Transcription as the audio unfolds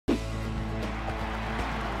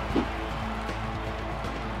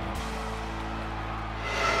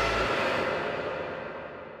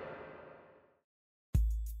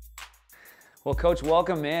Well, Coach,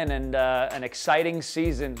 welcome in, and an exciting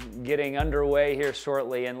season getting underway here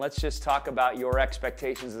shortly. And let's just talk about your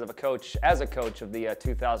expectations as a coach of the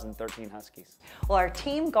 2013 Huskies. Well, our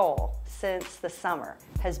team goal since the summer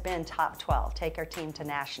has been top 12, take our team to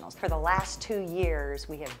nationals. For the last 2 years,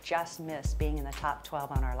 we have just missed being in the top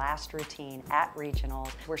 12 on our last routine at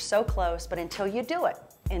regionals. We're so close, but until you do it,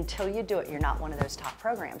 you're not one of those top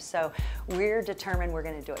programs. So we're determined we're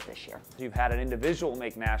going to do it this year. You've had an individual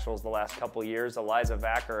make nationals the last couple of years, Aliza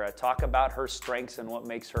Vaccher. Talk about her strengths and what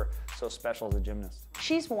makes her so special as a gymnast.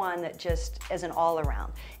 She's one that just is an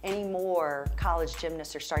all-around. Anymore, college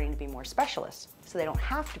gymnasts are starting to be more specialists, so they don't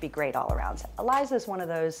have to be great all-arounds. Aliza is one of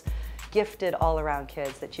those gifted all-around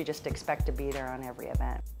kids that you just expect to be there on every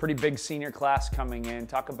event. Pretty big senior class coming in.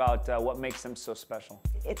 Talk about what makes them so special.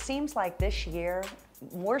 It seems like this year,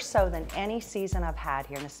 more so than any season I've had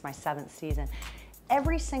here, and this is my 7th season,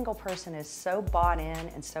 every single person is so bought in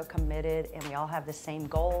and so committed, and we all have the same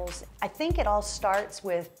goals. I think it all starts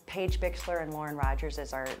with Paige, Bixler, and Lauren Rogers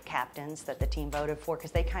as our captains that the team voted for, because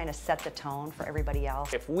they kind of set the tone for everybody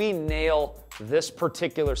else. If we nail this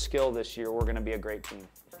particular skill this year, we're going to be a great team.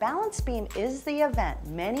 Balance beam is the event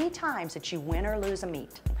many times that you win or lose a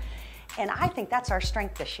meet. And I think that's our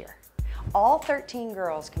strength this year. All 13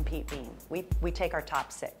 girls compete beam. We take our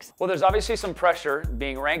top 6. Well, there's obviously some pressure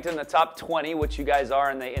being ranked in the top 20, which you guys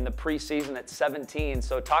are in the preseason at 17.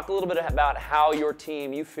 So talk a little bit about how your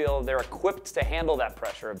team, you feel they're equipped to handle that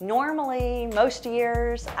pressure. Normally, most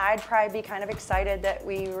years, I'd probably be kind of excited that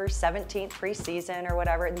we were 17th preseason or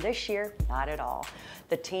whatever. And this year, not at all.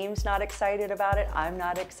 The team's not excited about it. I'm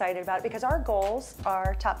not excited about it because our goals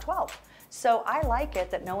are top 12. So I like it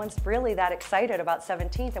that no one's really that excited about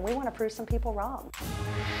 17th, and we want to prove some people wrong.